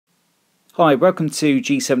Hi, welcome to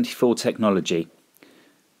G74 Technology.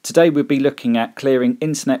 Today we'll be looking at clearing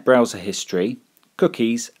internet browser history,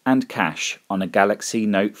 cookies and cache on a Galaxy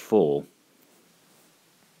Note 4.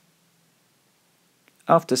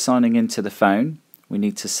 After signing into the phone, we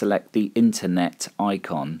need to select the internet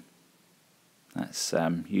icon. That's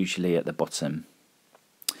usually at the bottom.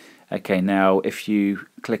 Okay, now if you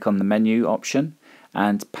click on the menu option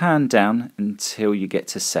and pan down until you get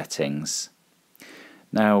to settings.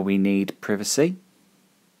 Now we need privacy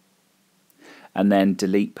and then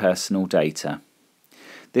delete personal data.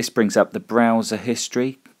 This brings up the browser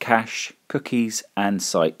history, cache, cookies and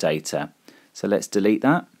site data. So let's delete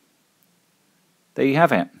that. There you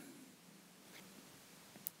have it.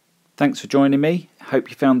 Thanks for joining me. Hope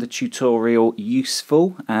you found the tutorial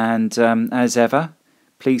useful, and as ever,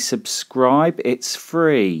 please subscribe, it's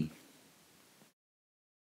free.